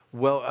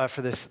Well,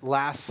 for this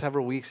last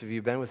several weeks, if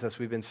you've been with us,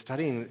 we've been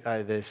studying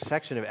this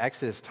section of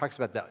Exodus, talks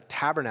about the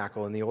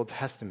tabernacle in the Old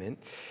Testament.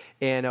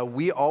 And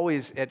we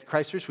always, at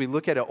Christ Church, we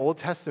look at an Old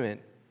Testament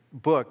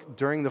book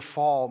during the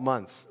fall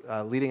months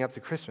leading up to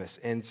Christmas.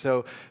 And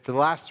so for the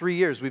last 3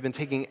 years, we've been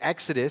taking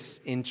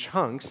Exodus in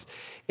chunks.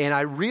 And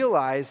I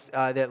realized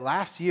that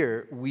last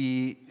year,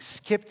 we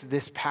skipped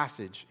this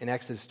passage in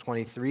Exodus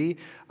 23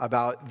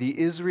 about the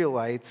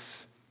Israelites'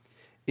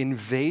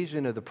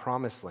 invasion of the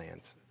Promised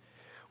Land,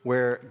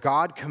 where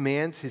God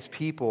commands his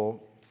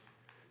people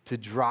to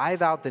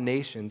drive out the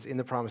nations in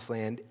the Promised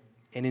Land,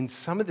 and in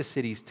some of the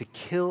cities to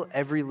kill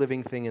every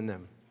living thing in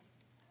them.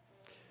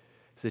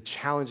 It's a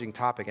challenging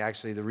topic,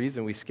 actually. The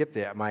reason we skipped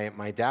it,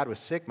 my dad was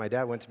sick. My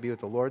dad went to be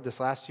with the Lord this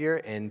last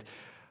year, and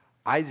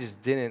I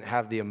just didn't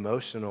have the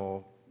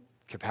emotional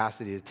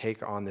capacity to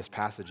take on this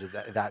passage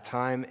at that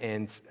time.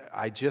 And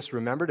I just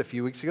remembered a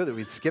few weeks ago that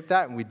we'd skipped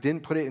that, and we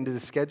didn't put it into the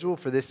schedule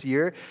for this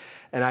year.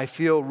 And I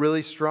feel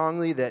really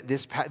strongly that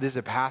this is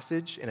a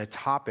passage and a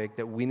topic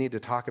that we need to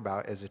talk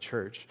about as a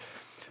church.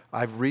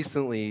 I've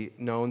recently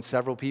known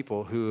several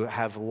people who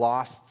have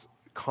lost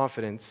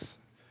confidence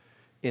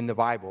in the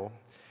Bible.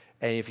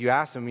 And if you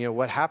ask them,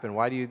 what happened?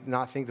 Why do you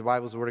not think the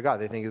Bible is the Word of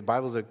God? They think the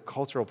Bible is a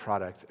cultural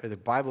product, or the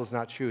Bible is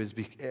not true.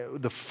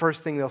 The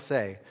first thing they'll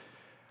say,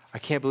 I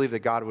can't believe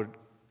that God would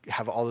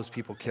have all those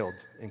people killed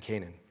in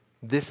Canaan.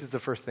 This is the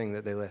first thing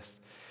that they list.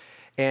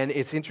 And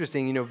it's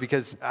interesting,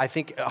 because I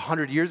think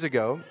 100 years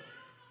ago,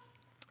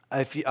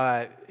 if you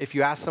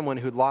ask someone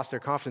who'd lost their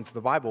confidence in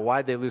the Bible,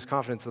 why did they lose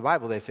confidence in the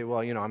Bible? They say,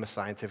 well, I'm a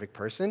scientific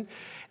person,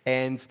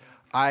 and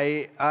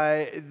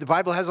the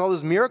Bible has all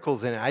those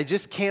miracles in it. I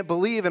just can't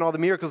believe in all the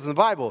miracles in the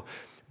Bible.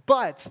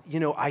 But,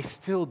 I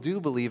still do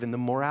believe in the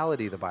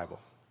morality of the Bible.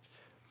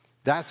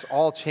 That's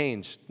all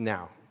changed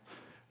now.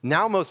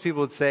 Now most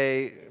people would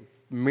say,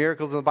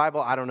 miracles in the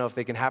Bible, I don't know if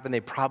they can happen. They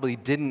probably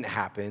didn't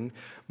happen.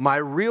 My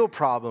real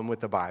problem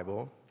with the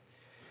Bible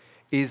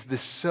is the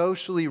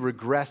socially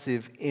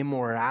regressive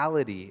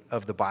immorality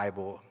of the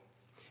Bible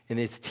and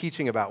its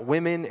teaching about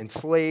women and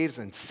slaves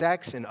and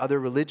sex and other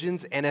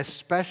religions, and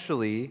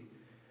especially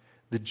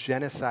the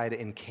genocide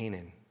in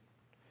Canaan.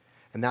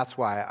 And that's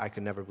why I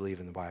could never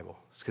believe in the Bible.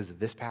 It's because of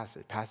this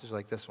passage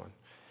like this one.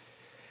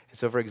 And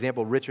so, for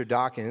example, Richard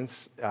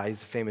Dawkins,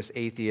 he's a famous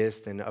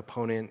atheist and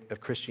opponent of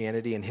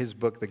Christianity. In his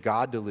book, The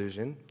God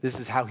Delusion, this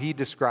is how he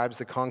describes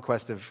the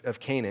conquest of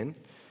Canaan.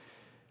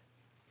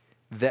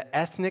 The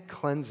ethnic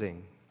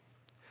cleansing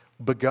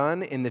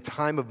begun in the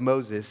time of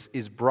Moses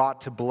is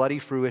brought to bloody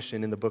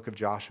fruition in the book of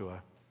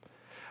Joshua,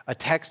 a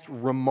text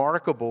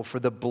remarkable for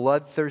the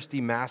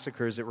bloodthirsty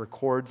massacres it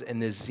records and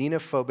the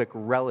xenophobic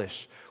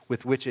relish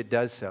with which it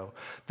does so.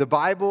 The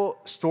Bible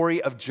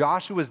story of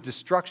Joshua's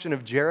destruction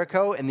of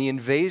Jericho and the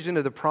invasion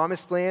of the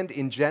Promised Land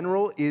in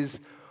general is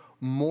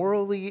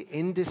morally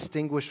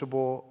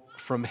indistinguishable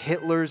from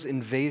Hitler's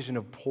invasion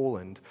of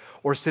Poland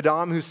or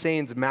Saddam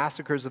Hussein's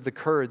massacres of the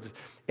Kurds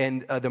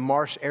and the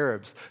Marsh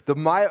Arabs. The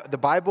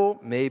Bible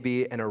may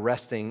be an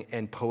arresting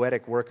and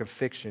poetic work of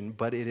fiction,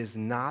 but it is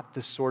not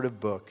the sort of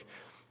book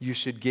you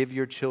should give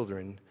your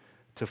children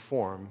to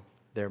form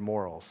their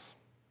morals.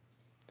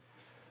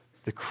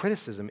 The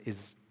criticism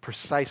is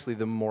precisely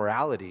the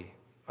morality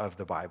of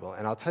the Bible.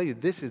 And I'll tell you,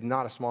 this is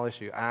not a small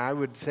issue. I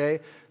would say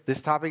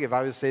this topic, if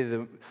I would say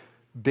the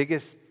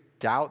biggest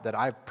doubt that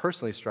I've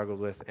personally struggled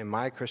with in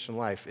my Christian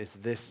life is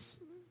this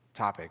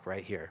topic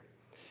right here.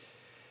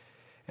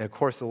 And of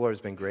course, the Lord has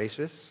been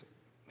gracious.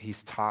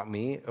 He's taught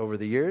me over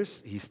the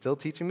years. He's still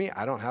teaching me.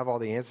 I don't have all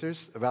the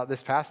answers about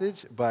this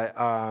passage, but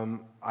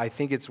I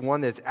think it's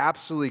one that's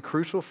absolutely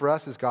crucial for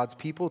us as God's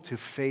people to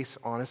face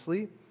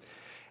honestly.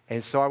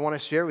 And so I want to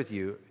share with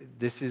you,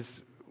 this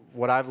is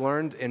what I've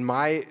learned in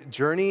my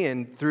journey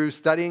and through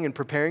studying and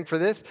preparing for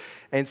this.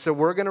 And so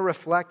we're going to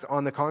reflect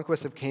on the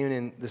conquest of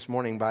Canaan this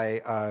morning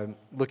by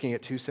looking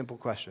at two simple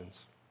questions.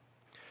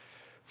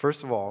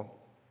 First of all,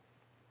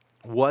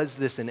 was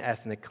this an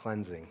ethnic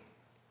cleansing?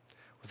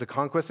 Was the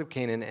conquest of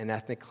Canaan an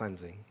ethnic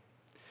cleansing?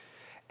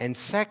 And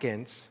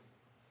second,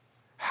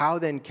 how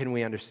then can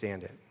we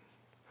understand it?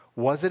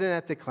 Was it an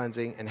ethnic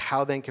cleansing, and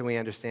how then can we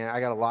understand it? I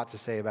got a lot to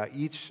say about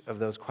each of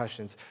those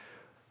questions.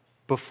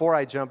 Before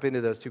I jump into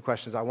those two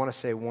questions, I want to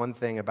say one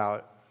thing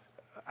about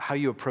how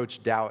you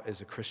approach doubt as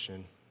a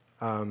Christian.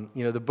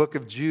 The book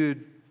of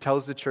Jude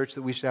tells the church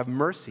that we should have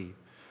mercy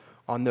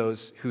on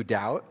those who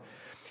doubt.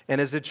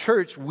 And as a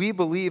church, we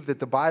believe that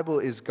the Bible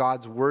is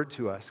God's word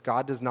to us.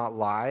 God does not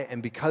lie.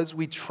 And because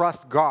we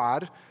trust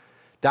God,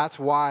 that's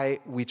why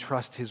we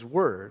trust his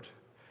word.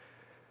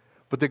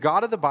 But the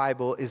God of the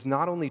Bible is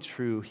not only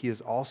true, he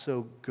is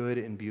also good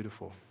and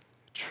beautiful.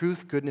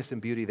 Truth, goodness,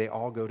 and beauty, they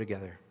all go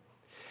together.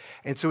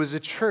 And so as a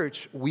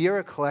church, we are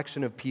a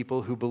collection of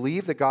people who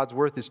believe that God's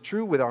word is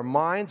true with our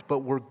minds, but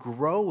we're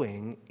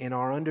growing in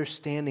our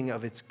understanding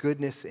of its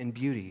goodness and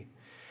beauty.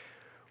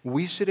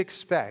 We should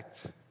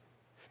expect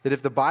that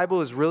if the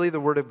Bible is really the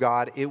word of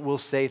God, it will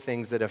say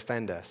things that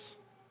offend us.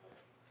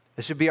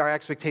 This should be our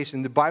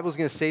expectation. The Bible's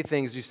going to say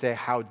things you say,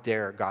 how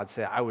dare God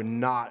say that? I would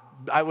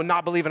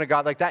not believe in a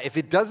God like that. If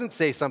it doesn't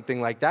say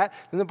something like that,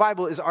 then the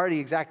Bible is already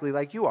exactly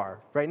like you are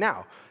right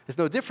now. It's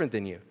no different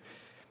than you.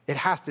 It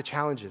has to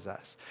challenge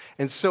us.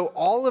 And so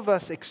all of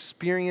us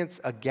experience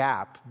a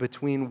gap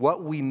between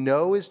what we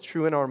know is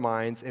true in our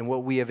minds and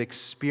what we have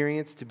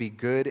experienced to be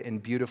good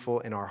and beautiful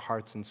in our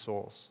hearts and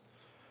souls.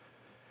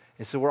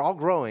 And so we're all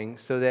growing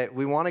so that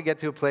we want to get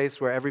to a place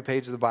where every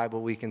page of the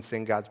Bible we can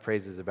sing God's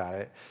praises about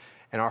it.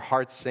 And our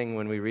hearts sing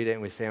when we read it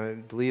and we say, I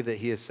believe that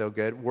he is so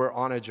good. We're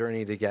on a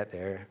journey to get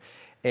there.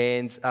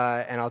 And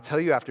I'll tell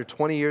you, after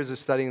 20 years of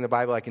studying the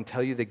Bible, I can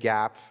tell you the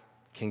gap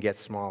can get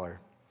smaller.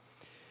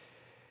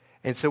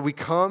 And so we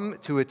come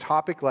to a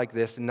topic like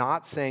this,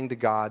 not saying to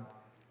God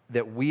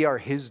that we are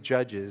his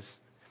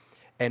judges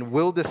and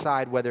will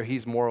decide whether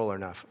he's moral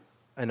enough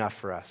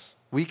for us.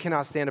 We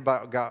cannot stand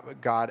about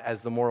God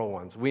as the moral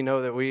ones. We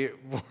know that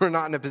we're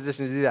not in a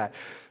position to do that.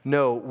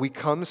 No, we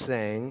come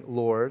saying,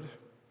 Lord,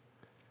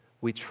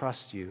 we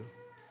trust you.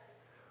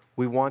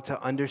 We want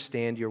to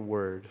understand your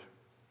word.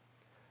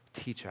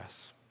 Teach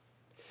us.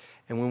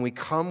 And when we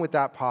come with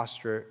that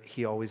posture,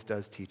 he always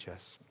does teach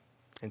us.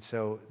 And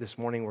so this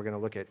morning we're going to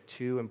look at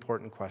two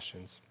important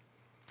questions.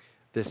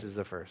 This is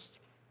the first.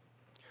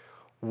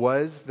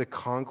 Was the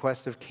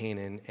conquest of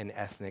Canaan an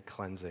ethnic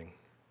cleansing?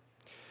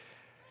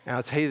 Now,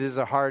 I'll tell you, this is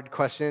a hard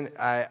question.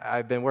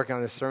 I've been working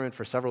on this sermon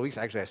for several weeks.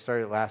 Actually, I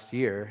started last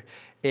year.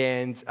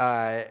 And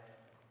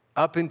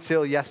up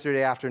until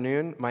yesterday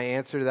afternoon, my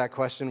answer to that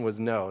question was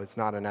no, it's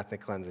not an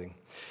ethnic cleansing.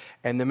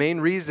 And the main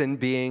reason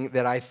being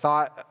that I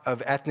thought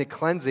of ethnic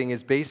cleansing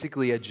as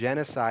basically a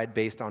genocide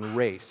based on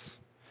race.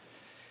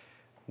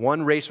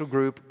 One racial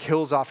group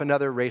kills off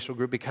another racial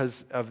group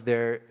because of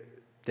their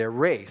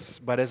race.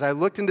 But as I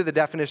looked into the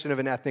definition of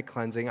an ethnic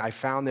cleansing, I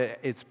found that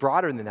it's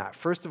broader than that.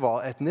 First of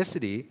all,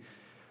 ethnicity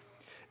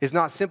is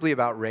not simply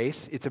about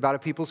race. It's about a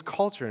people's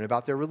culture and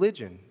about their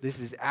religion. This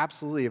is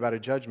absolutely about a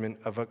judgment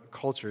of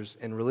cultures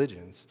and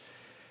religions.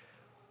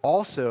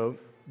 Also,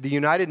 the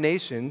United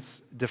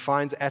Nations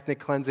defines ethnic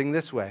cleansing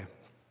this way: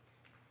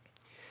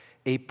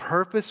 a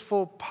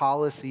purposeful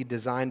policy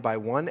designed by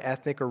one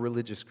ethnic or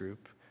religious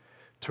group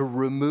to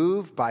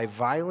remove by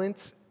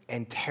violent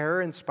and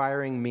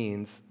terror-inspiring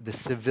means the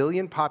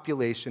civilian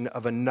population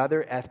of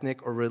another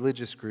ethnic or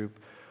religious group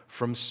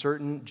from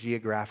certain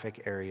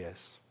geographic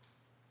areas.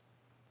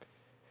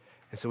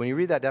 And so when you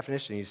read that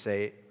definition, you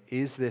say,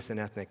 is this an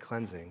ethnic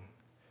cleansing?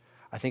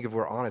 I think if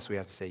we're honest, we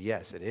have to say,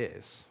 yes, it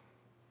is.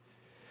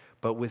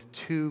 But with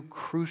two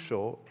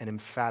crucial and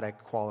emphatic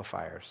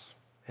qualifiers.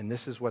 And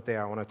this is what they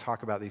are. I want to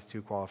talk about these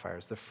two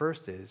qualifiers. The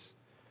first is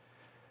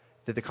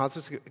that the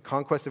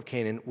conquest of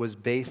Canaan was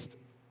based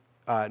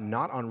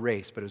not on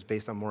race, but it was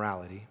based on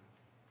morality.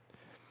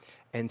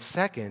 And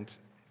second,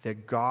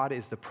 that God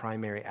is the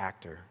primary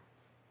actor.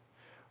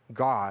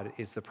 God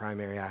is the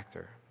primary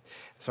actor.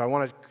 So I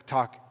want to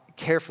talk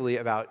carefully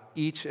about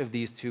each of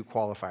these two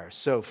qualifiers.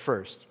 So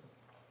first,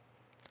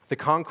 the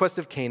conquest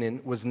of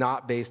Canaan was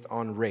not based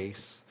on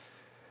race,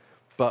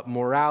 but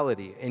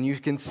morality. And you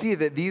can see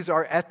that these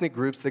are ethnic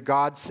groups that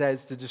God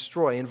says to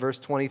destroy in verse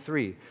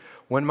 23.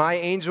 When my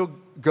angel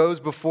goes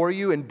before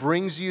you and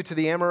brings you to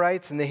the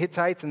Amorites and the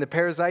Hittites and the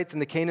Perizzites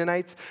and the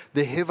Canaanites,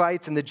 the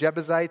Hivites and the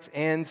Jebusites,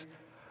 and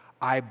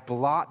I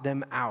blot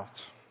them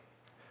out.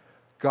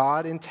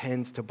 God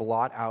intends to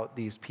blot out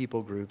these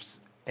people groups,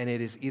 and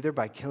it is either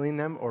by killing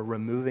them or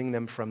removing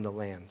them from the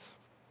land.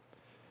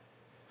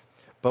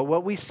 But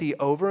what we see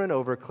over and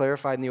over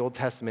clarified in the Old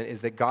Testament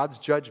is that God's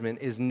judgment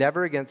is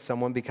never against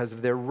someone because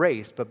of their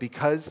race, but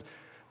because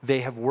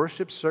they have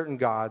worshiped certain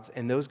gods,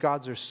 and those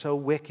gods are so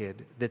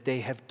wicked that they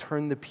have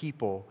turned the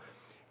people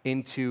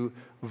into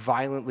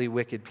violently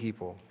wicked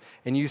people.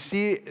 And you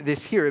see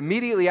this here.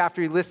 Immediately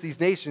after he lists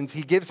these nations,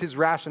 he gives his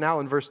rationale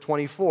in verse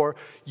 24.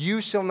 You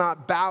shall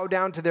not bow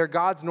down to their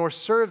gods, nor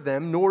serve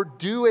them, nor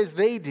do as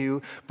they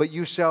do, but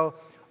you shall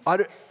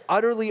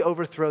utterly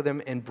overthrow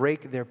them and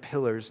break their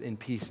pillars in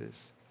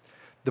pieces.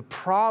 The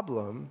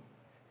problem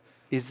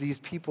is these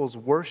people's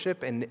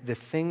worship and the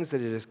things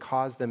that it has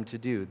caused them to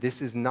do.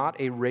 This is not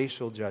a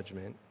racial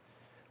judgment.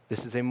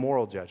 This is a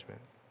moral judgment.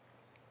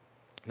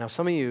 Now,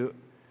 some of you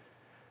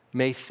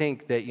may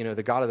think that,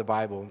 the God of the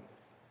Bible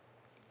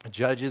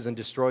judges and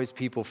destroys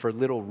people for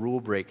little rule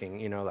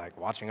breaking, like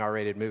watching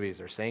R-rated movies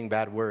or saying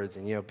bad words.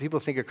 And, people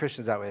think of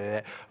Christians that way,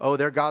 that,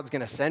 their God's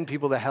going to send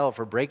people to hell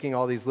for breaking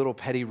all these little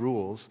petty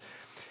rules.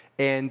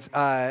 And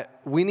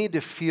we need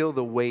to feel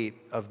the weight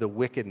of the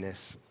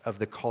wickedness of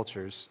the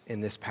cultures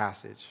in this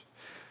passage.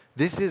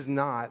 This is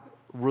not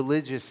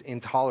religious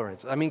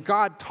intolerance. I mean,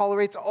 God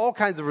tolerates all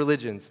kinds of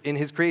religions in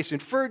his creation.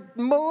 For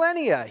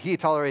millennia, he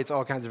tolerates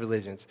all kinds of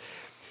religions.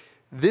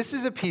 This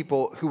is a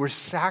people who were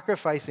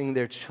sacrificing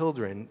their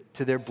children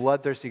to their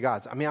bloodthirsty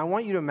gods. I mean, I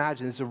want you to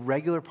imagine this is a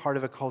regular part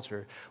of a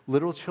culture.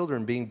 Little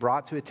children being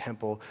brought to a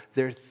temple,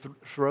 their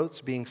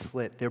throats being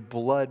slit, their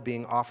blood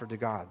being offered to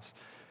gods.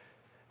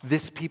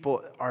 this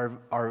people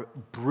are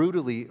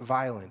brutally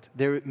violent.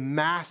 They're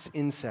mass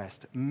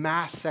incest,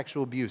 mass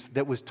sexual abuse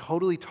that was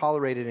totally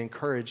tolerated and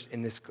encouraged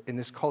in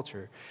this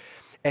culture.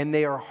 And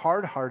they are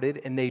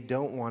hard-hearted and they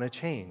don't want to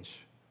change.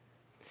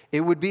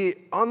 It would be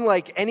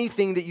unlike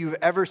anything that you've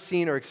ever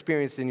seen or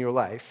experienced in your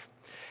life.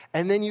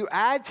 And then you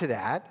add to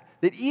that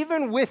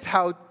even with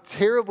how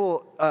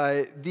terrible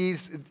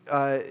these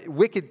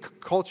wicked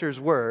cultures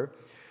were,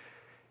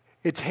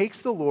 it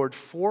takes the Lord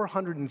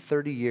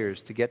 430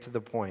 years to get to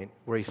the point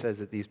where he says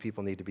that these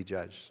people need to be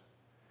judged.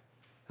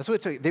 That's what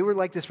it took. They were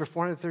like this for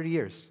 430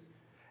 years.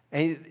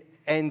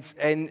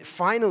 And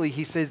finally,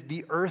 he says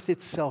the earth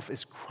itself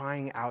is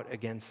crying out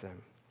against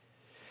them.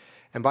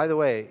 And by the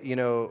way,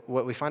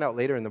 what we find out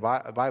later in the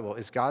Bible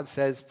is God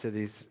says to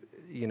these,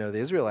 the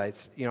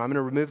Israelites, I'm going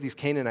to remove these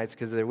Canaanites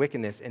because of their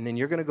wickedness, and then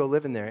you're going to go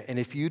live in there. And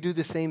if you do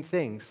the same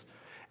things,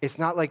 it's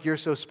not like you're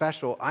so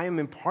special. I am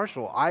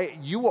impartial.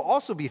 You will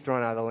also be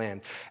thrown out of the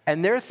land.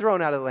 And they're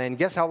thrown out of the land.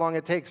 Guess how long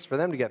it takes for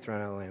them to get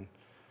thrown out of the land?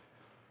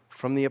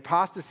 From the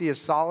apostasy of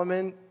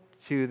Solomon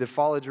to the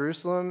fall of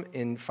Jerusalem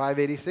in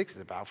 586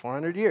 is about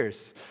 400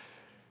 years.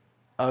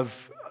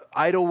 Of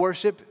idol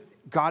worship,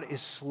 God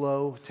is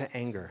slow to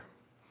anger.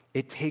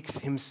 It takes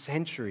him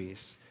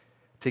centuries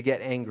to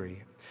get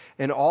angry.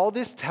 And all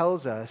this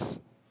tells us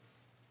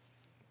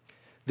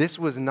this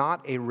was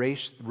not a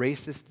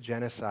racist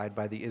genocide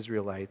by the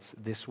Israelites.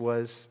 This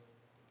was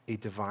a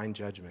divine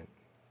judgment.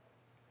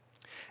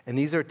 And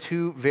these are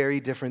two very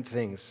different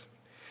things.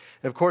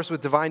 And of course,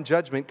 with divine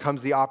judgment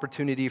comes the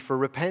opportunity for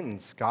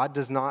repentance. God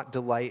does not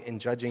delight in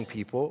judging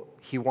people.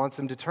 He wants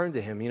them to turn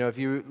to him. If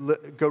you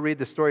go read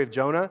the story of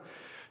Jonah,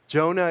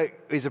 Jonah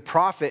is a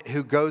prophet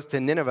who goes to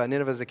Nineveh.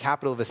 Nineveh is the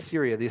capital of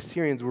Assyria. The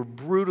Assyrians were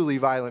brutally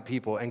violent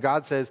people. And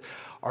God says,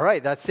 all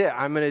right, that's it.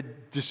 I'm going to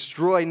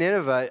destroy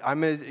Nineveh.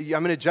 I'm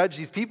going to judge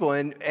these people.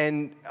 And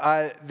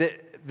the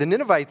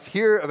Ninevites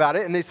hear about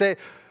it, and they say,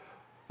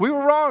 we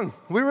were wrong.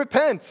 We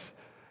repent.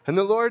 And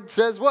the Lord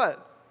says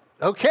what?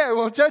 Okay, I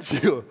won't judge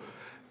you.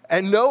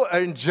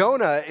 And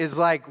Jonah is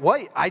like,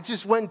 what? I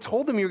just went and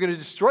told them you're going to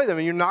destroy them,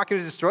 and you're not going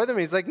to destroy them?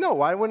 And he's like, no,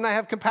 why wouldn't I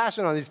have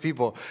compassion on these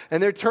people?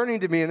 And they're turning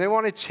to me, and they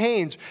want to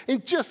change.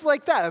 And just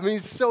like that,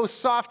 he's so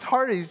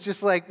soft-hearted. He's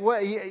just like,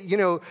 what?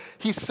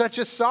 He's such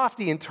a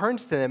softie and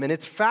turns to them. And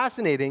it's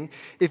fascinating.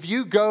 If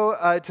you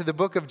go to the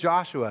book of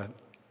Joshua,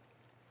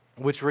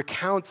 which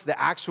recounts the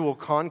actual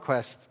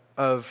conquest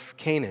of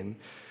Canaan,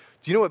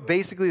 do you know what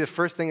basically the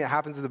first thing that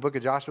happens in the book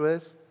of Joshua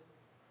is?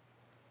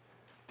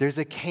 There's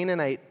a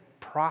Canaanite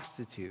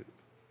prostitute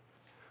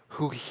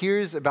who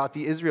hears about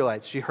the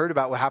Israelites. She heard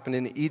about what happened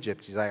in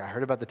Egypt. She's like, I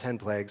heard about the 10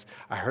 plagues.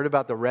 I heard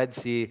about the Red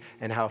Sea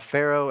and how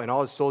Pharaoh and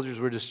all his soldiers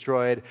were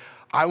destroyed.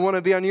 I want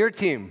to be on your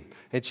team.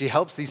 And she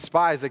helps these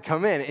spies that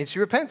come in, and she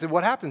repents. And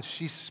what happens?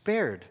 She's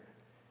spared.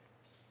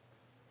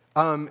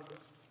 And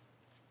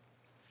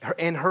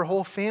her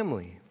whole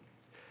family.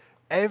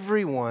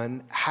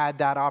 Everyone had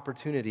that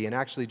opportunity. And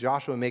actually,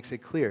 Joshua makes it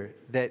clear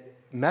that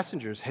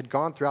messengers had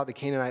gone throughout the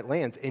Canaanite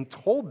lands and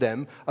told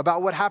them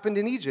about what happened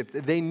in Egypt.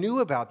 They knew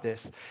about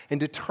this,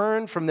 and to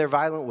turn from their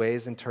violent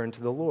ways and turn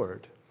to the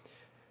Lord.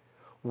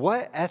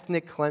 What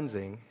ethnic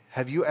cleansing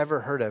have you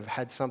ever heard of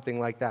had something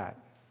like that?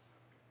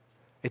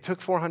 It took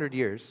 400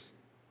 years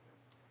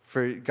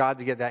for God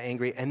to get that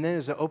angry, and then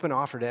there's an open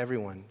offer to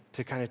everyone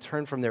to kind of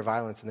turn from their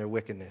violence and their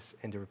wickedness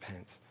and to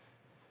repent.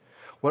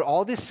 What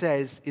all this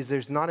says is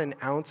there's not an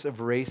ounce of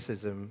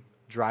racism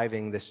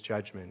driving this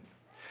judgment.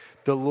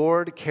 The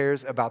Lord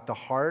cares about the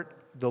heart.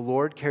 The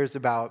Lord cares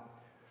about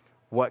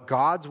what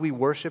gods we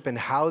worship and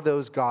how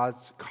those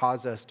gods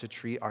cause us to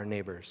treat our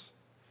neighbors.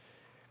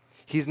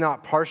 He's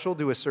not partial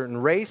to a certain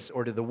race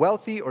or to the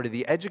wealthy or to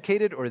the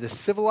educated or the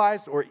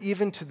civilized or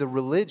even to the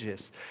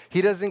religious.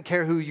 He doesn't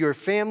care who your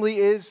family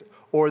is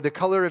or the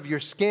color of your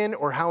skin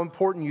or how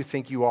important you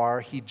think you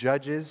are. He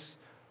judges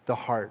the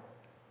heart.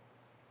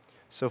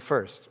 So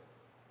first,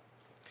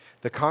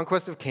 the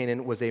conquest of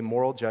Canaan was a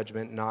moral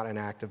judgment, not an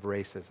act of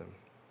racism.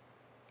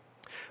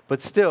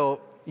 But still,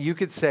 you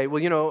could say,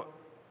 well,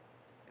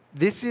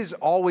 this is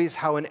always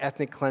how an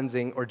ethnic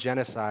cleansing or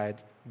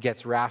genocide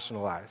gets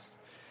rationalized.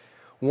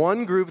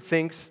 One group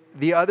thinks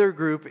the other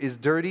group is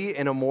dirty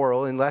and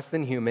immoral and less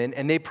than human,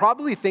 and they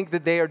probably think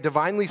that they are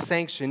divinely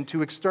sanctioned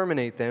to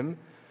exterminate them.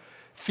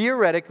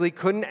 Theoretically,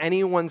 couldn't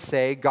anyone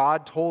say,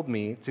 God told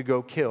me to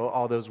go kill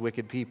all those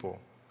wicked people?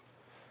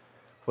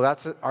 Well,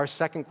 that's our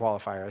second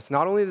qualifier. It's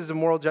not only is a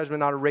moral judgment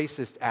not a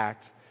racist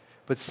act,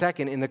 but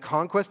second, in the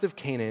conquest of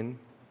Canaan,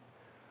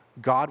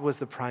 God was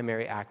the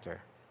primary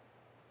actor.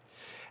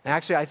 And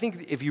actually, I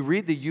think if you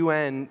read the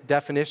UN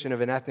definition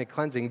of an ethnic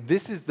cleansing,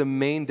 this is the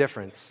main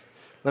difference.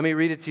 Let me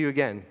read it to you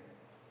again.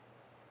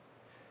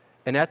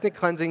 An ethnic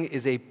cleansing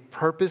is a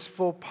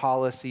purposeful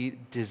policy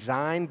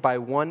designed by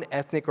one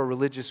ethnic or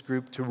religious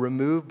group to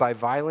remove by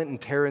violent and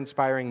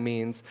terror-inspiring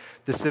means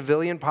the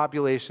civilian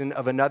population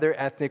of another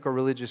ethnic or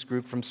religious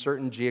group from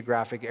certain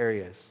geographic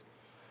areas.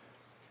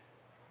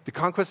 The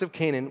conquest of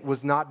Canaan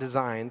was not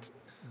designed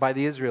by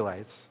the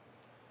Israelites.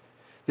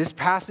 This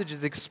passage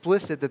is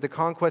explicit that the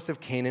conquest of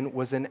Canaan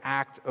was an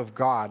act of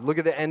God. Look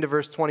at the end of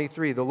verse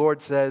 23. The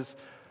Lord says,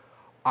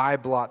 I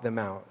blot them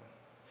out.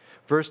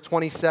 Verse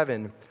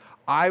 27,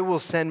 I will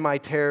send my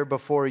terror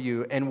before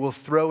you and will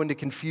throw into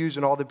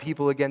confusion all the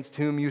people against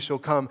whom you shall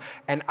come.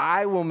 And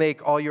I will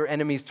make all your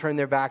enemies turn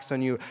their backs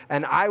on you.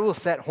 And I will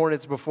set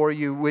hornets before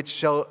you, which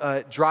shall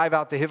drive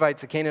out the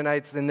Hivites, the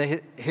Canaanites, and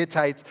the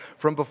Hittites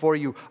from before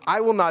you. I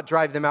will not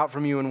drive them out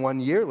from you in 1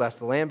 year, lest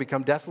the land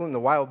become desolate and the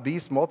wild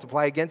beasts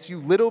multiply against you.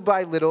 Little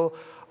by little,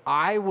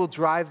 I will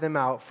drive them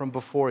out from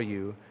before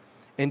you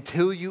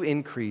until you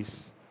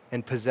increase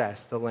and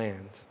possess the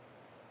land.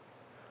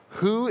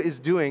 Who is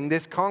doing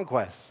this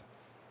conquest?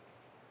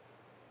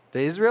 The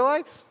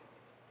Israelites?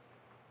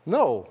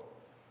 No.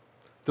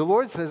 The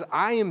Lord says,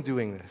 I am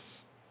doing this.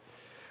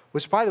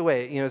 Which, by the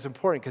way, is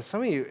important because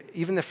some of you,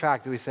 even the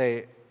fact that we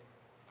say,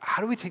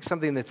 how do we take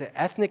something that's an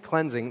ethnic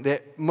cleansing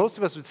that most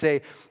of us would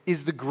say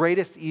is the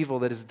greatest evil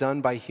that is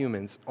done by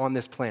humans on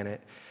this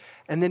planet,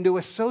 and then to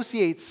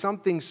associate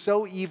something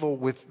so evil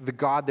with the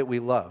God that we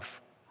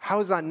love? How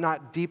is that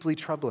not deeply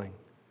troubling?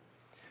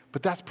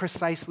 But that's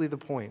precisely the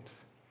point.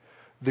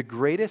 The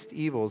greatest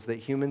evils that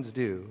humans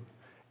do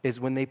is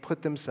when they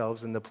put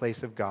themselves in the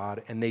place of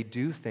God and they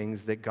do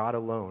things that God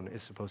alone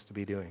is supposed to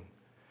be doing.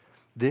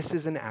 This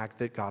is an act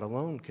that God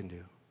alone can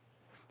do.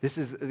 This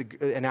is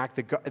an act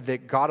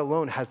that God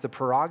alone has the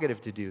prerogative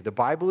to do. The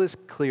Bible is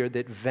clear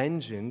that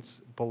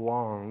vengeance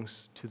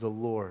belongs to the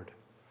Lord.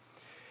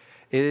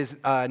 It is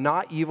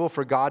not evil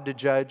for God to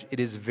judge. It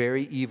is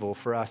very evil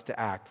for us to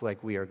act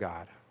like we are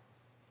God.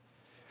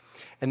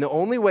 And the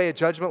only way a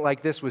judgment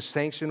like this was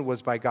sanctioned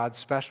was by God's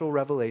special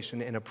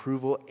revelation and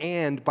approval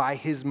and by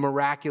his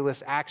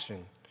miraculous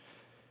action.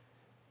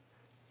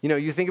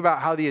 You think about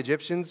how the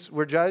Egyptians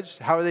were judged.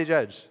 How are they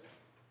judged?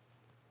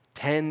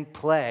 10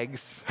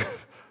 plagues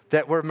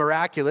that were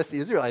miraculous. The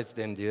Israelites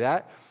didn't do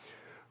that.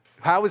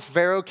 How was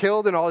Pharaoh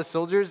killed and all his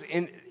soldiers?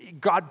 And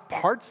God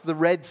parts the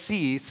Red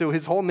Sea so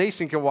his whole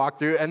nation can walk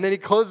through, and then he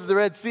closes the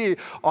Red Sea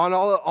on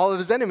all of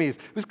his enemies.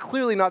 It was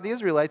clearly not the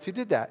Israelites who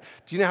did that.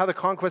 Do you know how the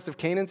conquest of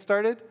Canaan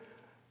started?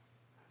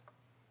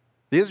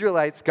 The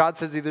Israelites, God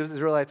says to the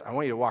Israelites, I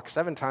want you to walk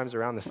 7 times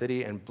around the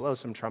city and blow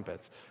some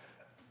trumpets.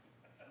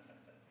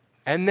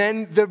 And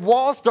then the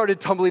wall started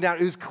tumbling down.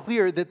 It was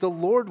clear that the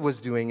Lord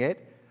was doing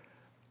it,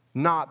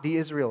 not the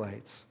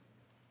Israelites.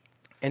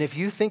 And if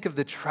you think of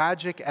the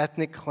tragic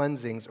ethnic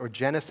cleansings or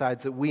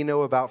genocides that we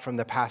know about from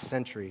the past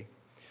century,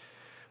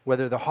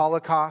 whether the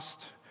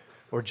Holocaust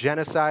or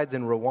genocides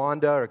in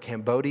Rwanda or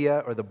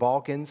Cambodia or the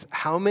Balkans,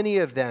 how many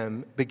of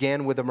them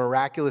began with a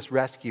miraculous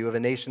rescue of a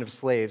nation of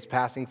slaves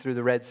passing through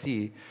the Red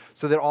Sea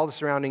so that all the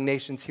surrounding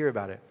nations hear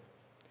about it?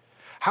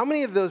 How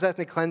many of those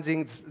ethnic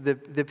cleansings,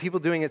 the people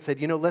doing it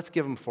said, let's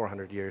give them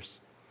 400 years.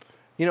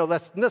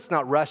 Let's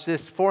not rush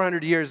this.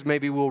 400 years,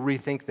 maybe we'll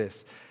rethink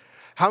this.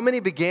 How many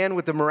began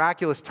with the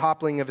miraculous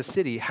toppling of a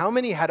city? How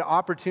many had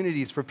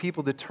opportunities for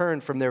people to turn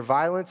from their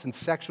violence and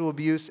sexual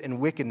abuse and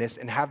wickedness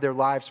and have their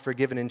lives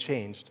forgiven and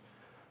changed?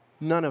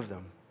 None of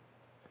them.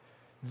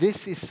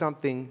 This is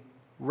something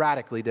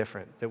radically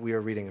different that we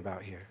are reading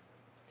about here.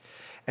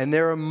 And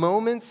there are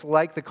moments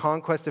like the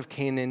conquest of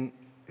Canaan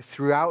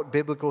throughout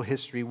biblical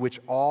history which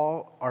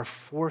all are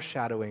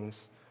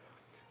foreshadowings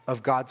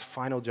of God's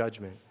final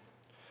judgment.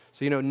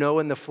 So, Noah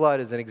and the flood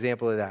is an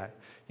example of that.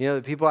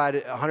 The people had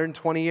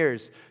 120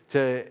 years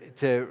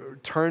to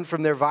turn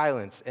from their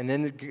violence. And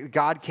then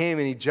God came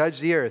and he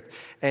judged the earth.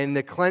 And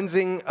the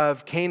cleansing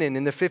of Canaan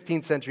in the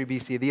 15th century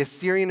BC, the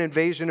Assyrian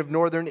invasion of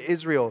northern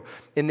Israel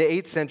in the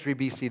 8th century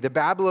BC, the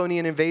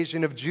Babylonian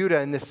invasion of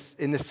Judah in the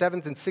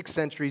 7th and 6th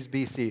centuries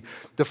BC,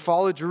 the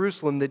fall of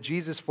Jerusalem that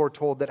Jesus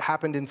foretold that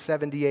happened in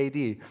 70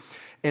 AD.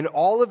 In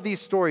all of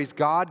these stories,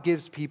 God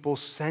gives people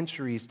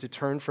centuries to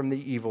turn from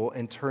the evil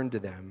and turn to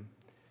them.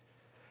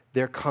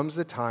 There comes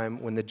a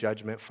time when the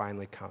judgment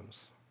finally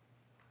comes.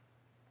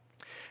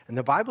 And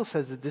the Bible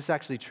says that this is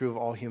actually true of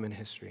all human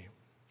history.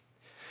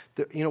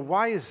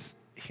 Why is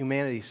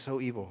humanity so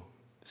evil,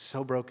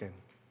 so broken?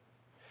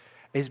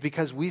 It's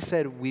because we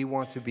said we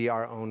want to be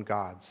our own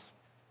gods.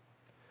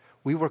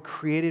 We were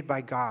created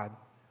by God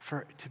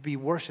to be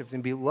worshiped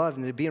and be loved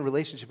and to be in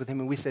relationship with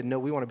him, and we said, no,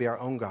 we want to be our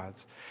own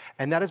gods.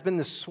 And that has been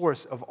the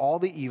source of all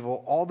the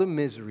evil, all the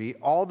misery,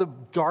 all the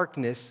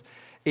darkness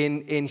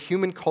in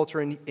human culture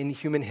and in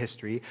human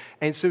history.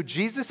 And so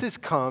Jesus has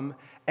come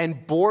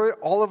and bore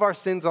all of our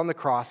sins on the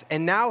cross,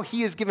 and now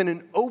he is given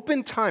an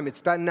open time,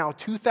 it's been now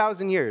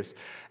 2,000 years,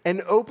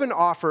 an open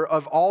offer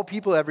of all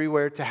people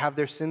everywhere to have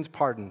their sins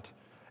pardoned.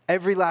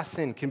 Every last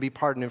sin can be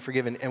pardoned and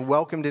forgiven and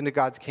welcomed into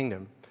God's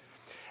kingdom.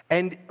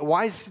 And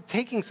why is it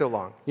taking so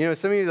long?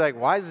 Some of you are like,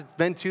 why has it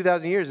been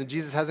 2,000 years and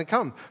Jesus hasn't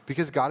come?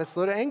 Because God is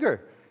slow to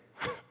anger.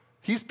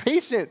 He's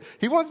patient.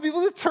 He wants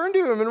people to turn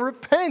to him and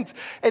repent.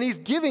 And he's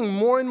giving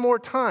more and more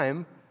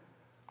time,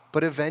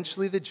 but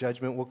eventually the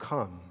judgment will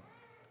come.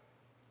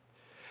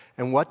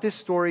 And what this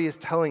story is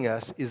telling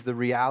us is the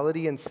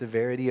reality and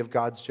severity of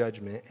God's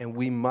judgment, and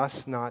we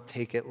must not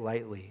take it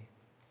lightly.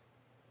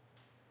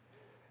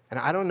 And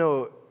I don't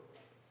know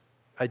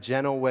a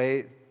gentle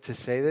way to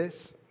say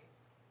this,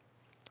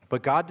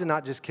 But God did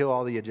not just kill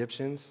all the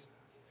Egyptians.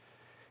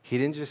 He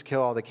didn't just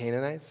kill all the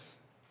Canaanites.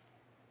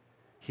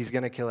 He's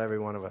going to kill every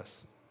one of us.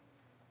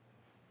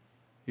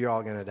 You're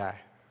all going to die.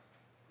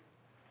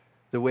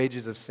 The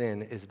wages of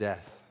sin is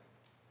death.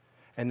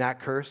 And that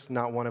curse,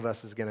 not one of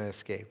us is going to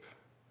escape.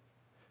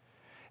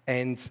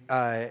 And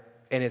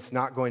it's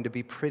not going to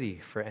be pretty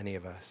for any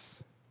of us.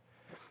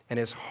 And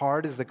as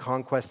hard as the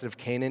conquest of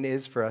Canaan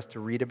is for us to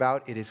read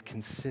about, it is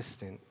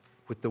consistent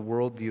with the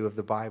worldview of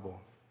the Bible.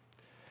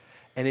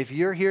 And if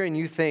you're here and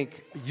you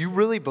think, you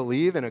really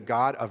believe in a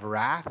God of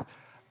wrath?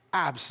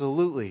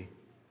 Absolutely.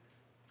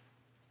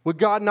 Would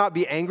God not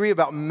be angry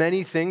about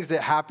many things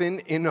that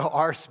happen in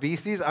our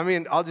species? I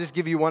mean, I'll just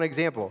give you one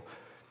example.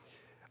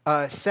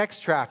 Sex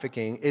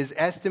trafficking is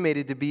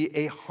estimated to be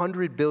a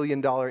 $100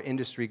 billion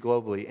industry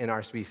globally in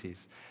our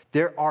species.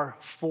 There are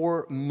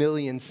 4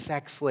 million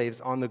sex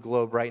slaves on the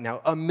globe right now,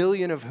 1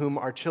 million of whom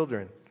are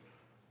children.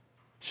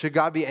 Should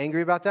God be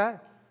angry about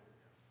that?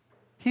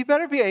 He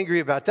better be angry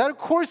about that. Of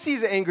course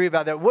he's angry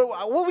about that.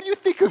 What would you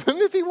think of him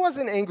if he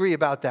wasn't angry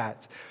about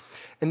that?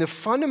 And the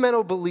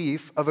fundamental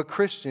belief of a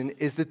Christian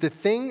is that the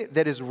thing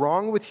that is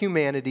wrong with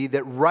humanity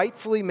that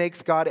rightfully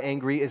makes God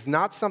angry is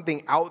not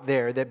something out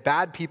there that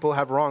bad people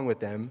have wrong with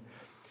them.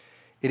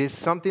 It is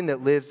something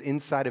that lives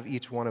inside of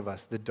each one of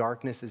us. The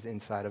darkness is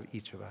inside of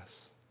each of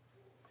us.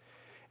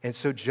 And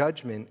so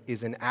judgment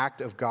is an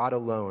act of God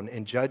alone,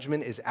 and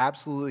judgment is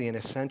absolutely an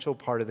essential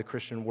part of the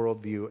Christian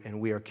worldview,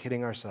 and we are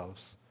kidding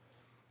ourselves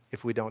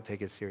if we don't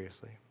take it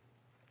seriously.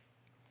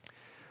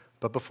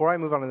 But before I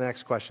move on to the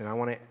next question, I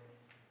want to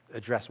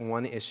address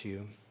one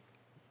issue.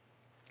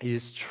 It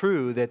is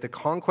true that the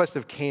conquest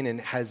of Canaan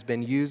has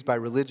been used by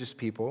religious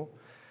people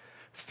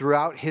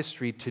throughout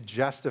history to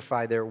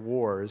justify their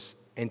wars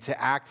and to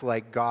act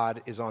like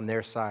God is on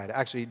their side.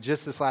 Actually,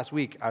 just this last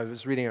week, I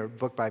was reading a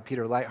book by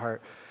Peter Leithart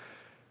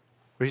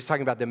where he's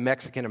talking about the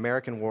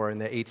Mexican-American War in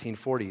the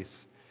 1840s.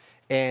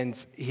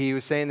 And he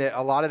was saying that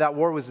a lot of that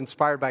war was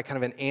inspired by kind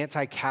of an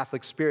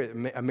anti-Catholic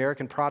spirit.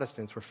 American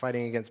Protestants were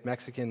fighting against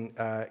Mexican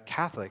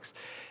Catholics.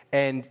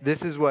 And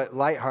this is what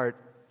Leithart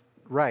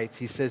writes.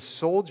 He says,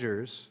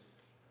 soldiers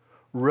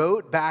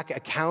wrote back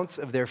accounts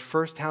of their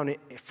firsthand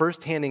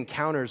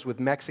encounters with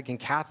Mexican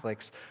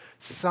Catholics,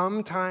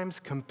 sometimes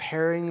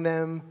comparing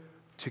them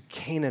to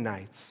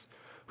Canaanites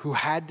who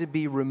had to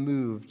be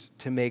removed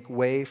to make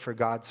way for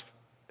God's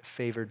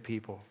favored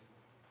people.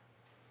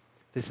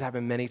 This has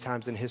happened many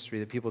times in history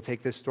that people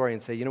take this story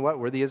and say, you know what,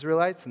 we're the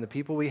Israelites and the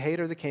people we hate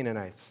are the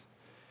Canaanites.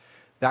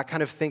 That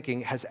kind of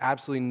thinking has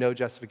absolutely no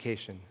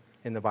justification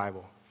in the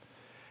Bible.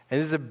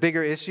 And this is a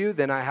bigger issue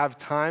than I have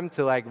time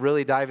to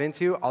really dive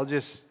into. I'll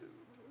just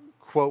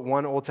quote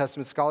one Old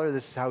Testament scholar.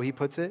 This is how he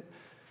puts it.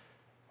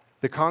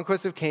 The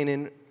conquest of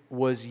Canaan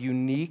was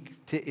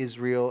unique to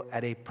Israel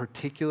at a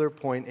particular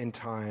point in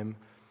time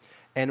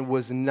and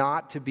was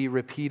not to be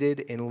repeated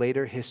in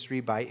later history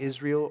by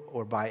Israel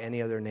or by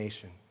any other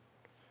nation.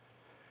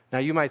 Now,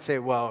 you might say,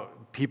 well,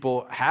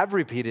 people have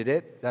repeated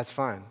it. That's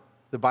fine.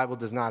 The Bible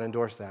does not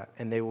endorse that,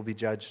 and they will be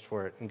judged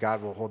for it, and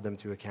God will hold them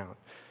to account.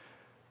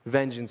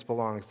 Vengeance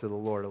belongs to the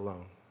Lord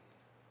alone.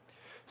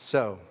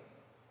 So,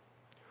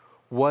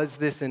 was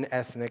this an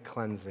ethnic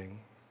cleansing?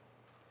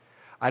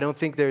 I don't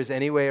think there's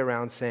any way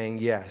around saying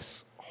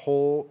yes.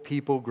 Whole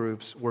people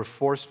groups were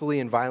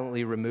forcefully and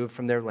violently removed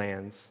from their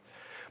lands.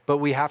 But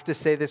we have to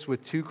say this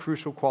with two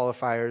crucial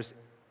qualifiers.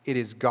 It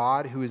is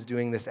God who is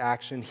doing this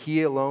action.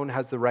 He alone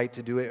has the right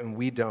to do it, and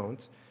we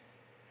don't.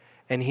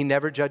 And he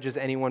never judges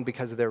anyone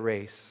because of their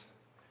race,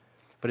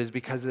 but it's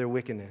because of their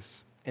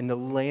wickedness. And the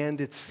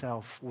land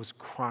itself was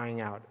crying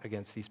out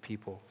against these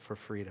people for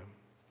freedom.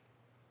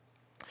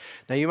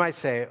 Now you might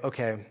say,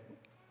 okay,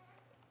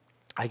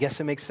 I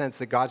guess it makes sense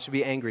that God should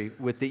be angry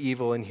with the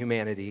evil in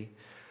humanity,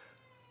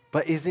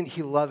 but isn't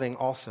he loving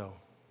also?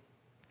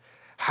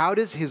 How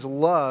does his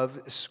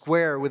love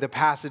square with a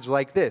passage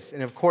like this?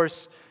 And of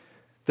course,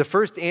 the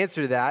first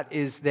answer to that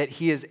is that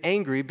he is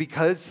angry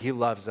because he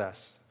loves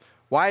us.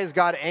 Why is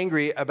God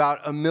angry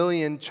about 1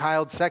 million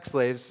child sex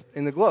slaves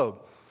in the globe?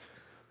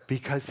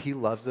 Because he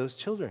loves those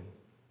children.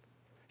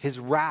 His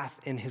wrath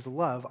and his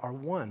love are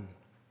one.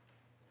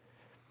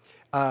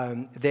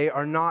 They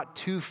are not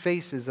two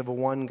faces of a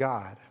one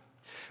God.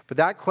 But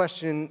that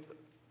question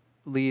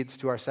leads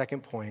to our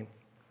second point.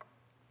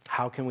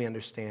 How can we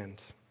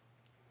understand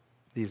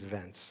these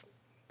events,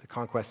 the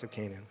conquest of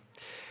Canaan?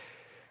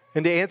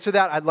 And to answer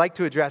that, I'd like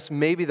to address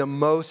maybe the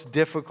most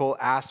difficult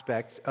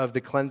aspect of the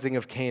cleansing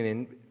of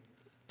Canaan,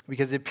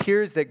 because it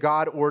appears that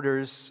God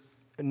orders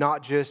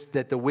not just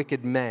that the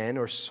wicked men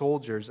or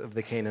soldiers of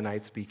the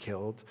Canaanites be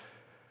killed,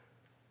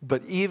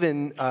 but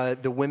even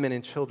the women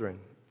and children.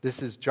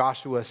 This is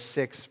Joshua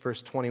 6,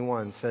 verse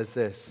 21, says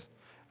this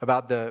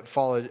about the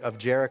fall of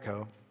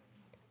Jericho.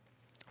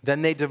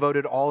 Then they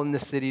devoted all in the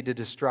city to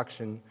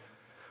destruction,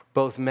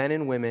 both men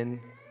and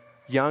women,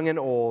 young and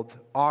old,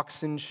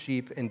 oxen,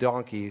 sheep, and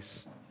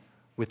donkeys,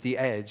 with the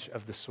edge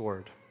of the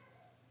sword.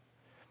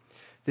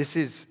 This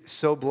is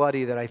so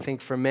bloody that I think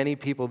for many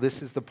people,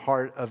 this is the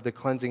part of the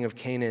cleansing of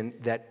Canaan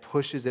that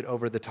pushes it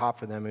over the top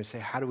for them. And we say,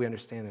 how do we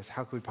understand this?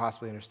 How could we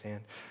possibly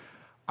understand?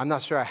 I'm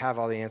not sure I have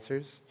all the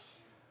answers.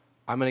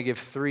 I'm going to give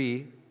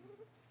 3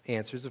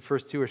 answers. The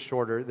first 2 are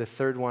shorter. The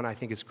third one I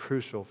think is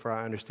crucial for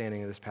our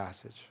understanding of this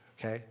passage,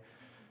 okay?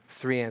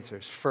 3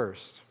 answers.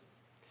 First,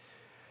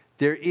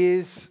 there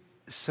is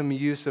some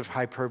use of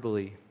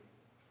hyperbole,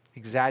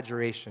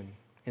 exaggeration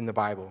in the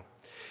Bible.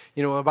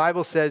 You know, when the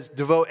Bible says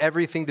devote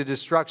everything to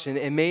destruction,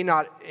 it may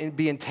not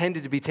be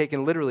intended to be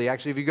taken literally.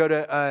 Actually, if you go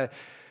to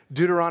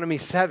Deuteronomy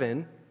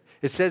 7,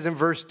 it says in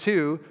verse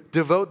 2,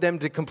 devote them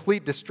to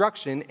complete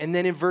destruction. And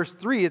then in verse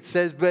 3, it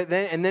says,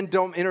 then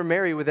don't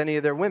intermarry with any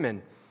of their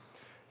women.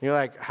 And you're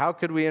like, how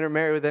could we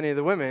intermarry with any of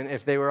the women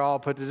if they were all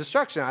put to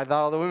destruction? I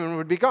thought all the women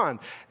would be gone.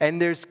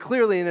 And there's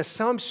clearly an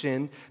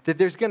assumption that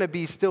there's going to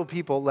be still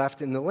people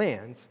left in the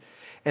land.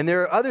 And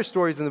there are other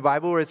stories in the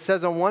Bible where it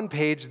says on one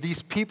page,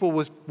 these people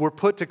were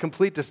put to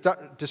complete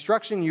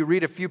destruction. You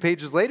read a few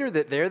pages later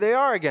that there they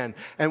are again.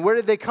 And where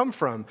did they come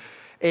from?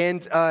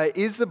 And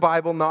is the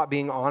Bible not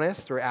being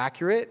honest or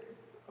accurate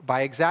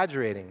by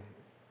exaggerating?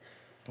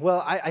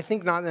 Well, I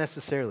think not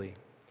necessarily.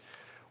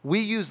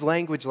 We use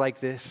language like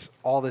this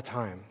all the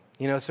time.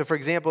 You know, so for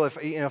example,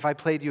 if I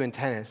played you in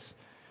tennis,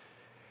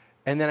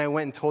 and then I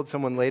went and told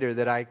someone later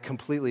that I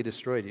completely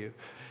destroyed you,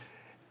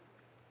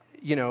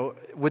 you know,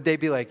 would they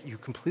be like, you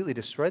completely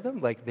destroyed them?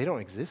 Like, they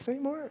don't exist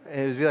anymore?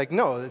 And it would be like,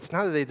 no, it's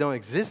not that they don't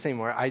exist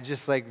anymore. I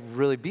just, like,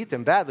 really beat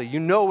them badly. You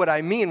know what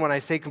I mean when I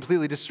say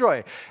completely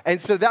destroy.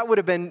 And so that would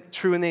have been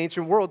true in the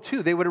ancient world,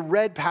 too. They would have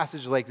read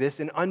passages like this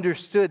and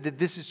understood that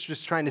this is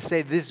just trying to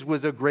say this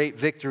was a great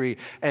victory,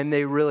 and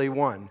they really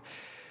won.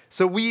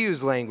 So we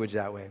use language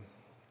that way.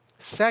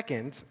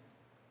 Second,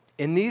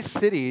 in these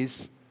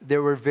cities,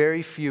 there were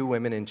very few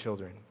women and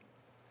children.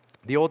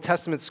 The Old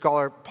Testament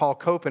scholar Paul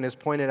Copan has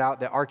pointed out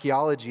that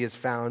archaeology has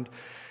found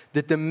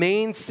that the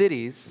main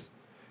cities,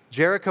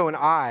 Jericho and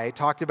Ai,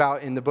 talked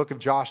about in the book of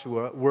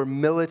Joshua, were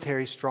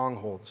military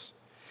strongholds.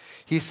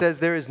 He says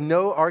there is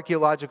no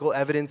archaeological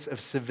evidence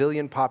of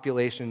civilian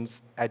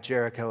populations at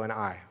Jericho and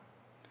Ai.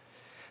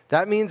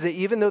 That means that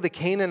even though the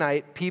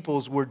Canaanite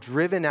peoples were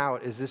driven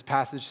out, as this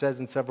passage says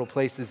in several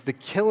places, the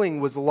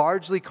killing was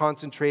largely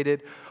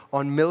concentrated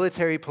on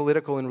military,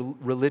 political, and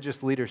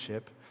religious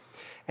leadership.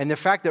 And the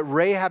fact that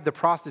Rahab the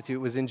prostitute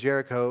was in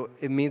Jericho,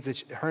 it means that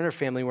her and her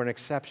family were an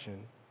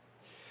exception.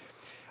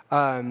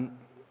 It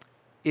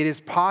is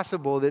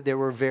possible that there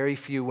were very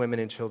few women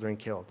and children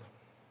killed.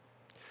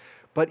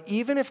 But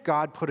even if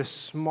God put a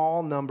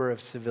small number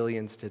of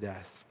civilians to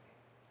death,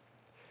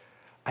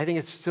 I think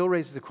it still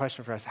raises the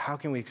question for us, how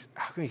can we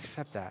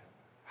accept that?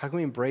 How can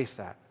we embrace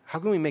that? How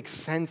can we make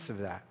sense of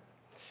that?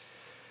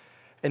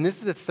 And this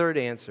is the third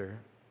answer,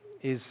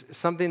 is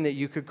something that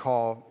you could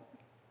call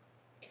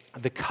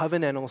the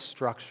covenantal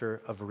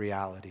structure of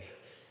reality.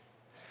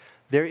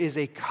 There is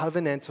a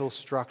covenantal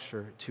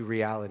structure to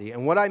reality.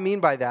 And what I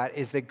mean by that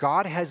is that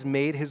God has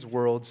made his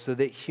world so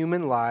that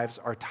human lives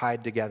are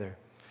tied together.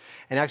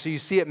 And actually, you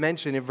see it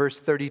mentioned in verse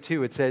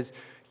 32. It says,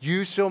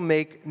 you shall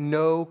make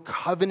no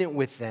covenant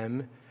with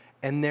them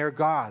and their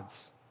gods.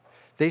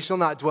 They shall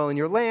not dwell in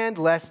your land,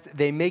 lest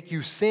they make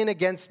you sin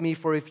against me,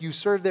 for if you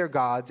serve their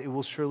gods, it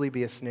will surely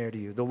be a snare to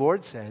you. The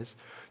Lord says,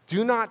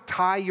 do not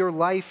tie your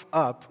life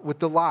up with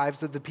the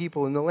lives of the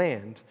people in the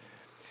land.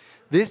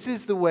 This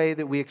is the way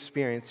that we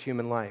experience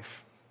human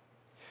life.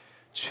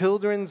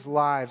 Children's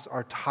lives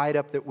are tied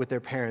up with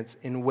their parents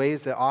in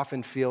ways that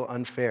often feel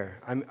unfair.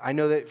 I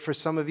know that for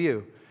some of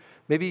you,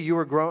 maybe you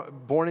were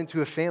born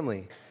into a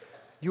family.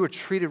 You were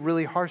treated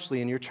really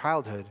harshly in your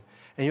childhood.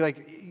 And you're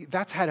like,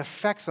 that's had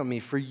effects on me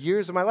for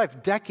years of my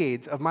life,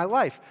 decades of my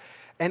life.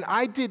 And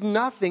I did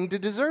nothing to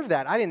deserve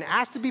that. I didn't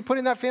ask to be put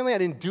in that family. I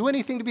didn't do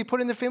anything to be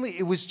put in the family.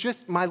 It was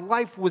just my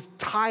life was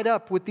tied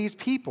up with these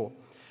people.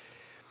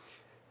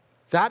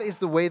 That is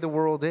the way the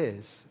world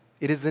is.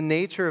 It is the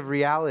nature of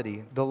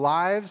reality. The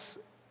lives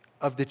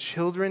of the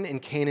children in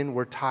Canaan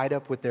were tied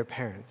up with their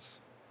parents.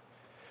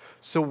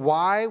 So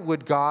why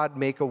would God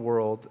make a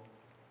world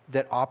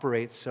that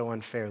operates so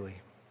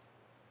unfairly?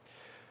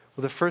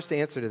 Well, the first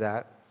answer to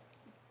that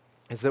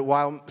is that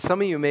while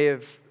some of you may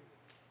have,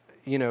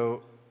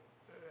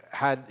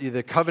 had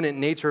the covenant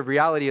nature of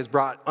reality has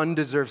brought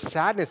undeserved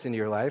sadness into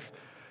your life,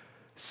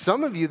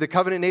 some of you, the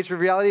covenant nature of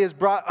reality has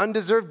brought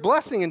undeserved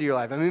blessing into your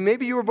life. I mean,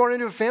 maybe you were born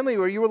into a family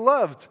where you were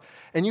loved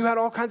and you had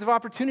all kinds of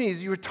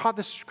opportunities. You were taught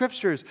the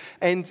scriptures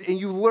and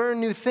you learned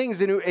new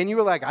things and you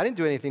were like, I didn't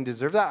do anything to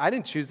deserve that. I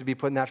didn't choose to be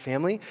put in that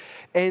family.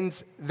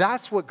 And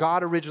that's what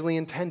God originally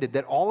intended,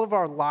 that all of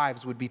our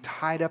lives would be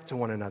tied up to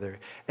one another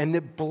and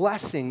that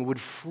blessing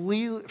would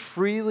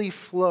freely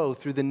flow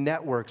through the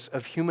networks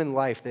of human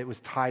life that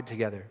was tied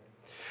together.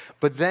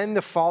 But then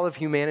the fall of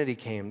humanity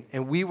came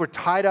and we were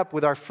tied up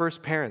with our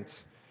first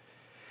parents.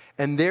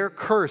 And their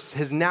curse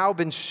has now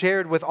been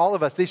shared with all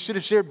of us. They should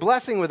have shared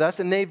blessing with us,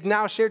 and they've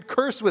now shared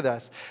curse with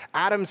us.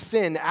 Adam's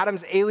sin,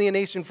 Adam's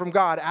alienation from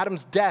God,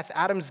 Adam's death,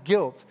 Adam's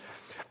guilt.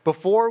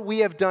 Before we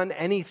have done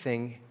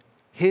anything,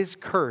 his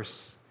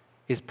curse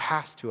is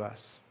passed to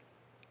us.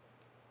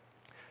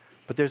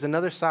 But there's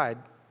another side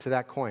to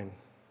that coin.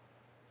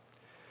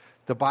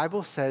 The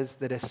Bible says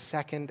that a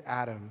second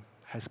Adam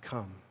has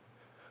come,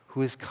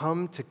 who has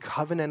come to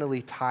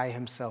covenantally tie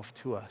himself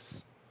to us.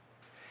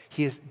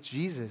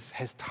 Jesus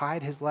has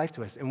tied his life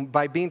to us. And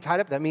by being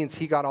tied up, that means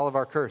he got all of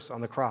our curse on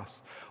the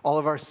cross. All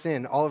of our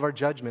sin, all of our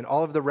judgment,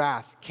 all of the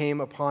wrath came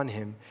upon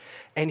him.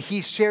 And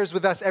he shares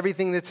with us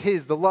everything that's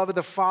his, the love of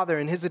the Father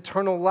and his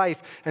eternal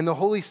life and the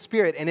Holy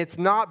Spirit. And it's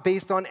not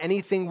based on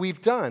anything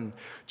we've done.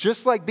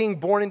 Just like being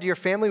born into your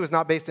family was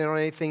not based on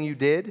anything you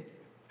did.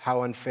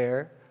 How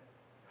unfair.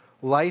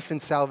 Life and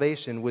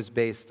salvation was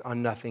based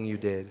on nothing you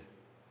did.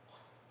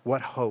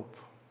 What hope.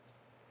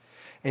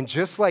 And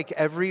just like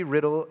every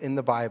riddle in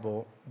the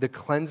Bible, the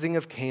cleansing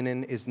of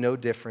Canaan is no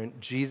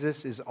different.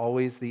 Jesus is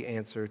always the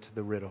answer to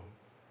the riddle.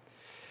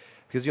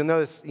 Because you'll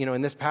notice,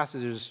 in this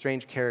passage, there's a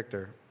strange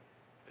character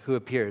who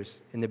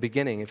appears in the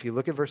beginning. If you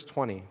look at verse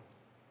 20, it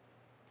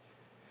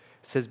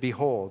says,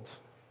 "Behold,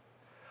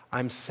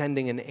 I'm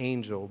sending an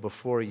angel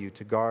before you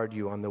to guard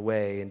you on the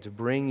way and to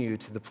bring you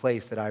to the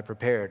place that I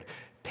prepared.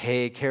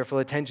 Pay careful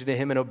attention to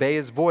him and obey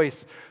his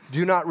voice.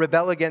 Do not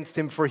rebel against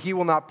him, for he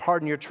will not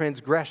pardon your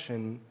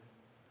transgression.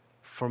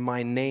 For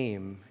my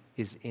name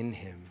is in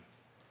him.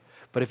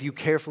 But if you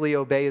carefully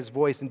obey his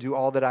voice and do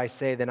all that I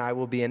say, then I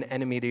will be an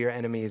enemy to your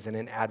enemies and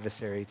an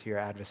adversary to your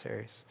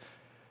adversaries."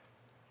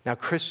 Now,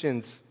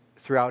 Christians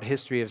throughout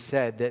history have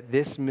said that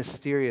this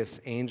mysterious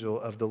angel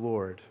of the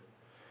Lord,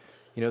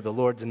 the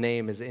Lord's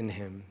name is in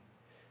him,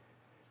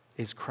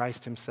 is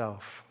Christ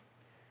himself.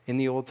 In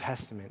the Old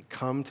Testament,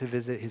 come to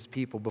visit his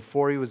people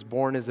before he was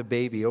born as a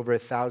baby over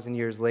 1,000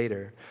 years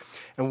later.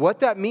 And what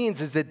that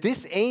means is that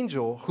this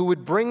angel who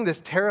would bring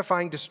this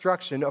terrifying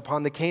destruction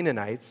upon the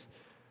Canaanites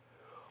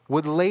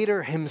would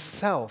later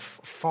himself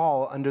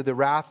fall under the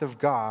wrath of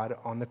God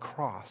on the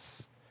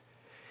cross.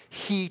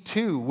 He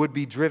too would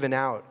be driven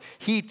out.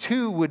 He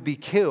too would be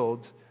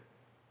killed.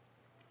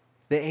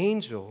 The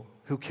angel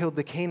who killed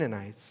the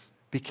Canaanites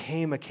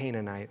became a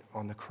Canaanite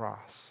on the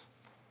cross.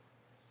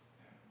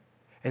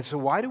 And so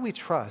why do we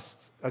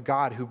trust a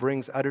God who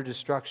brings utter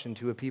destruction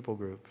to a people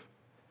group?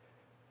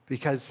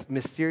 Because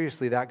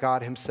mysteriously that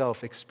God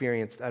himself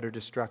experienced utter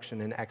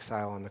destruction and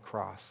exile on the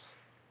cross.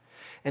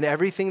 And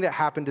everything that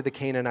happened to the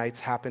Canaanites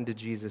happened to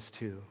Jesus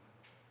too.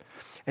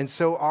 And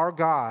so our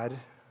God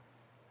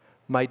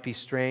might be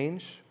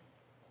strange.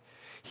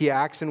 He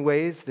acts in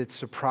ways that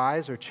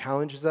surprise or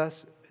challenges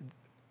us,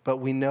 but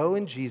we know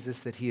in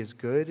Jesus that he is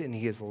good and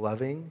he is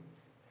loving.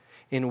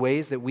 In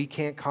ways that we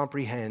can't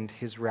comprehend,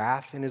 his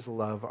wrath and his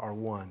love are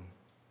one.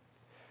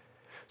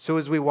 So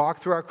as we walk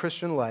through our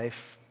Christian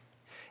life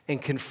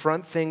and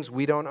confront things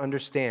we don't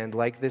understand,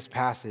 like this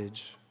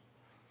passage,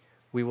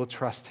 we will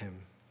trust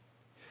him.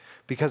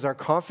 Because our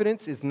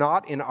confidence is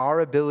not in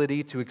our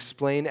ability to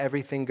explain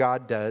everything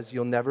God does.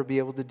 You'll never be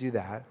able to do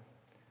that.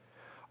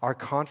 Our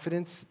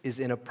confidence is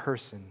in a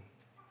person,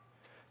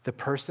 the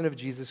person of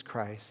Jesus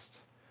Christ,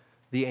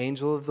 the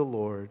angel of the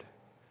Lord,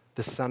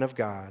 the Son of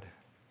God,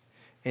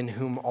 in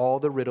whom all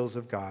the riddles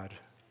of God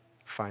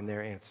find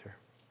their answer.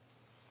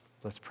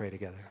 Let's pray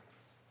together.